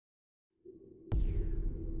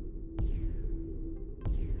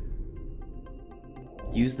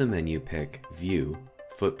Use the menu pick View,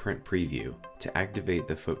 Footprint Preview to activate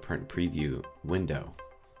the Footprint Preview window.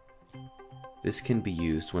 This can be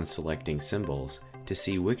used when selecting symbols to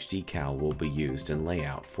see which decal will be used in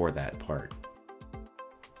layout for that part.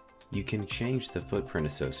 You can change the footprint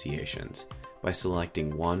associations by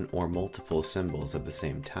selecting one or multiple symbols of the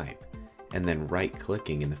same type, and then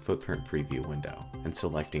right-clicking in the Footprint Preview window and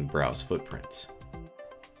selecting Browse Footprints.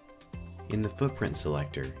 In the Footprint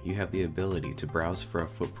selector, you have the ability to browse for a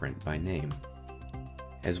footprint by name,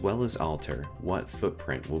 as well as alter what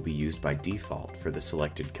footprint will be used by default for the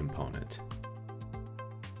selected component.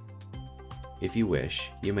 If you wish,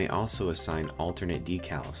 you may also assign alternate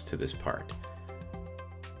decals to this part.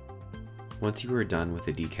 Once you are done with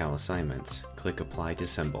the decal assignments, click Apply to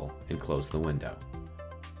Symbol and close the window.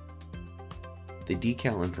 The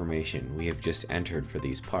decal information we have just entered for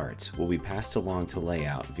these parts will be passed along to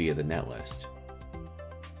layout via the netlist.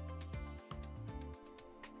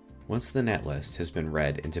 Once the netlist has been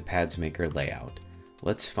read into PadsMaker layout,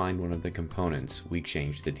 let's find one of the components we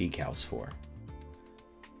changed the decals for.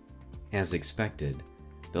 As expected,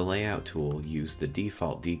 the layout tool used the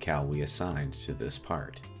default decal we assigned to this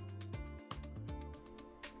part.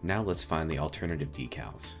 Now let's find the alternative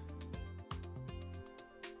decals.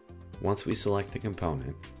 Once we select the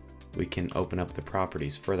component, we can open up the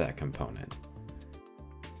properties for that component.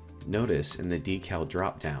 Notice in the decal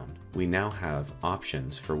drop-down, we now have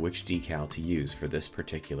options for which decal to use for this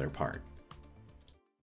particular part.